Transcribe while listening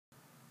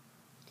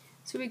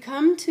So we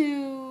come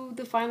to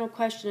the final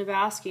question of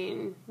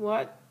asking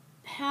what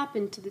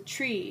happened to the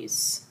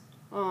trees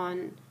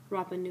on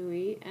Rapa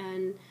Nui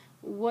and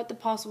what the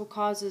possible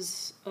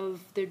causes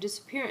of their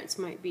disappearance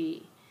might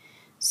be.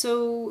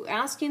 So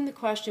asking the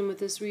question with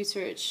this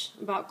research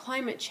about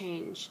climate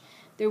change,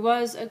 there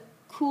was a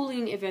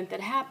cooling event that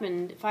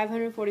happened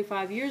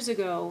 545 years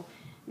ago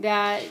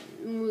that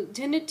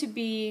tended to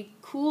be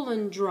cool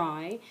and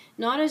dry,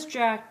 not as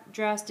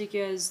drastic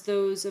as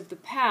those of the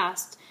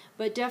past,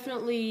 but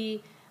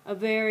definitely a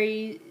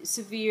very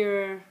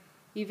severe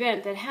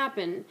event that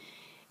happened.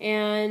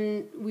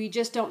 And we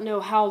just don't know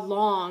how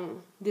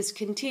long this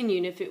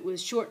continued, if it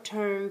was short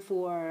term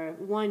for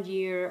 1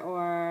 year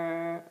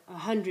or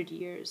 100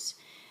 years.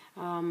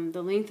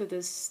 The length of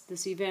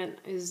this event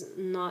is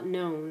not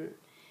known.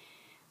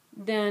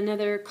 Then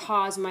another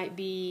cause might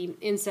be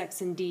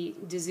insects and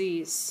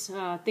disease.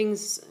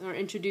 Things are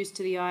introduced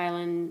to the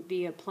island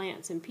via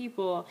plants and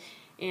people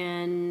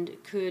and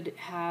could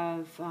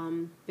have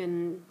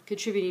been a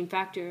contributing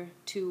factor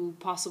to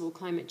possible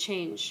climate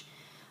change.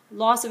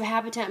 Loss of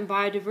habitat and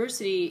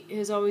biodiversity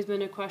has always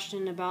been a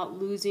question about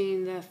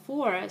losing the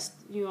forest.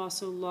 You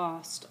also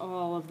lost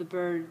all of the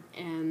bird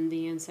and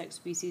the insect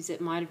species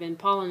that might have been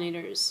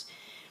pollinators.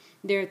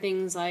 There are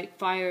things like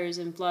fires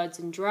and floods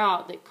and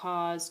drought that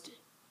caused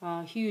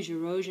huge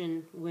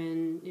erosion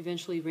when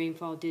eventually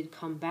rainfall did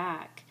come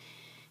back.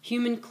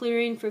 Human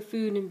clearing for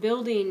food and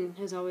building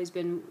has always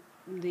been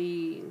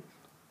the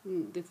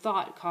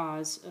thought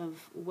cause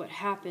of what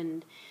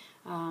happened.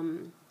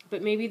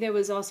 But maybe there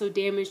was also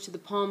damage to the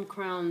palm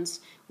crowns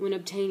when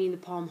obtaining the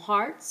palm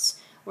hearts,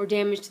 or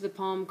damage to the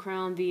palm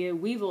crown via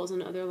weevils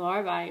and other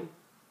larvae.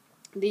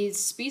 These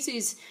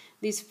species,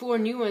 these 4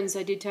 new ones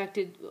I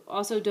detected,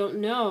 also don't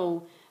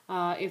know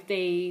if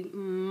they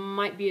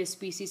might be a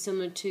species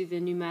similar to the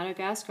New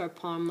Madagascar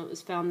palm that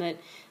was found that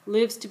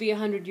lives to be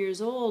 100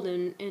 years old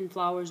and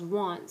flowers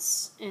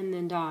once and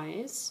then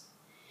dies.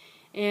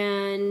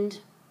 And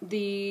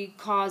the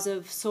cause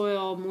of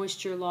soil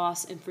moisture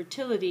loss and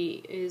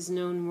fertility is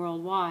known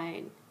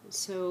worldwide.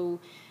 So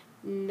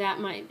that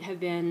might have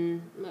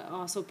been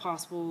also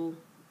possible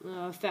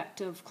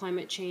effect of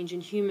climate change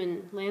and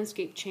human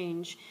landscape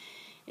change.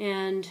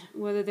 And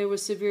whether there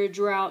was severe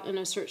drought and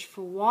a search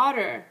for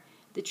water,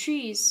 the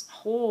trees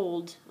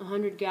hold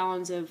 100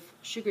 gallons of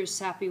sugar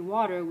sappy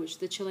water, which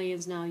the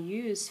Chileans now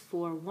use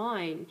for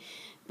wine.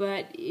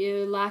 But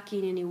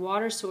lacking any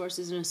water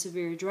sources in a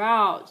severe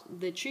drought,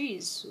 the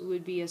trees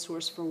would be a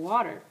source for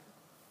water.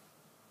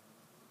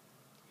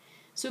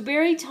 So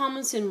Barry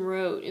Tomlinson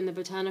wrote in the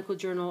Botanical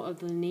Journal of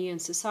the Linnean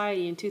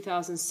Society in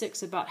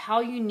 2006 about how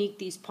unique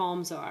these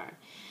palms are.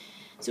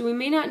 So we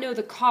may not know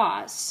the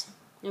cause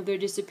of their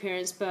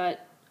disappearance,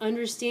 but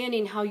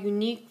understanding how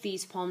unique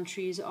these palm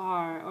trees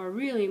are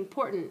really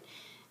important.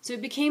 So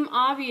it became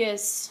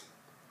obvious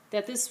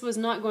that this was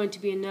not going to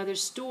be another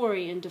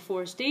story in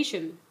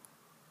deforestation.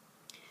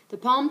 The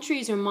palm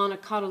trees are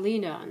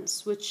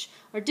monocotyledons, which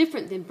are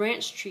different than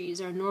branch trees,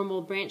 or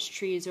normal branch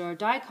trees or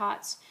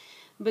dicots.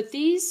 But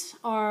these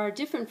are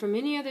different from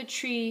any other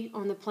tree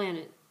on the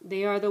planet.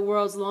 They are the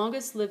world's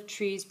longest lived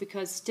trees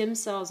because stem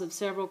cells of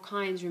several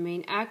kinds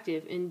remain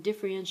active in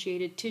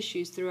differentiated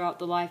tissues throughout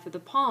the life of the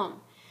palm.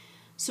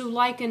 So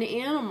like an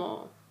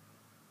animal,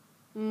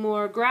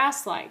 more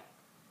grass-like,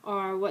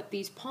 are what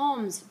these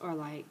palms are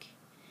like,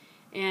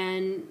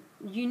 and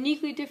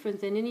uniquely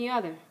different than any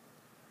other.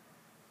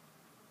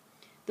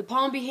 The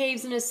palm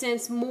behaves in a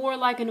sense more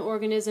like an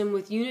organism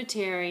with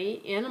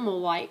unitary,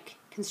 animal-like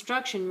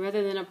construction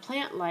rather than a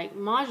plant-like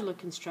modular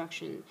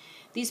construction.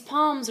 These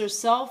palms are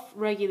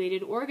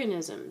self-regulated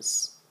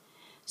organisms.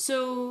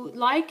 So,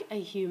 like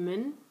a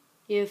human,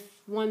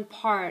 if one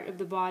part of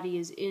the body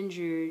is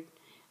injured,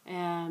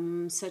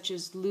 such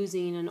as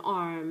losing an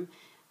arm,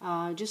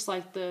 just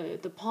like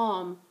the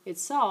palm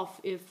itself,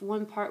 if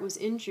one part was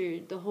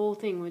injured, the whole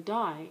thing would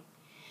die.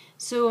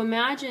 So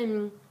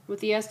imagine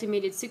with the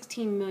estimated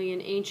 16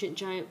 million ancient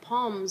giant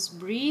palms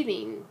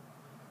breathing,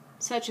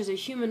 such as a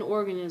human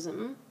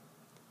organism,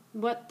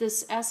 what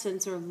this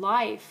essence or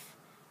life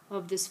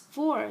of this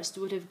forest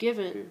would have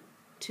given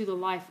to the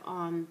life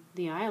on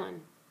the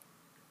island.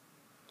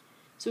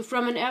 So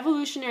from an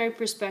evolutionary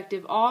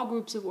perspective, all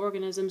groups of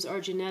organisms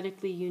are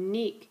genetically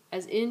unique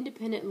as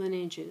independent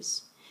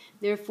lineages.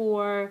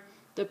 Therefore,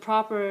 the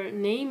proper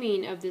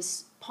naming of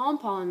this palm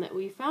pollen that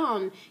we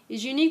found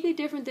is uniquely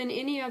different than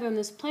any other on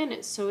this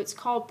planet, so it's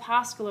called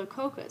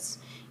Pascalococcus.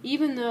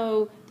 Even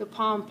though the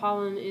palm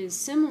pollen is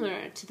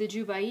similar to the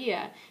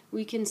Jubaea,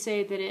 we can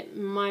say that it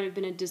might have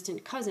been a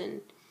distant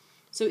cousin.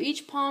 So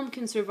each palm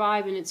can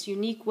survive in its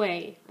unique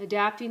way,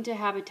 adapting to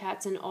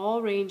habitats in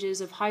all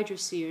ranges of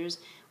hydrospheres,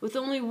 with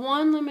only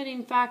one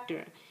limiting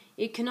factor.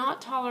 It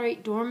cannot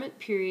tolerate dormant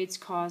periods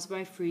caused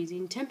by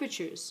freezing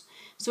temperatures.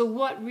 So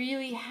what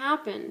really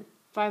happened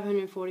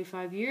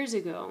 545 years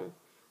ago,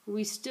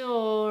 we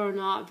still are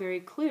not very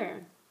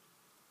clear.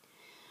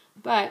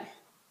 But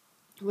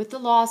with the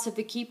loss of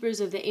the keepers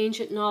of the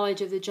ancient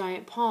knowledge of the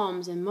giant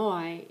palms and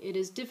moai, it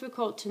is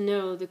difficult to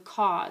know the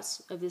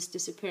cause of this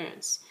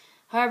disappearance.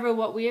 However,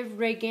 what we have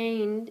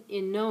regained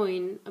in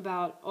knowing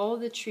about all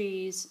the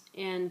trees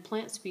and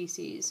plant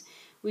species,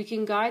 we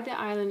can guide the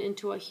island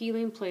into a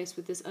healing place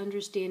with this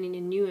understanding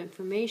and new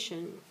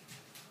information.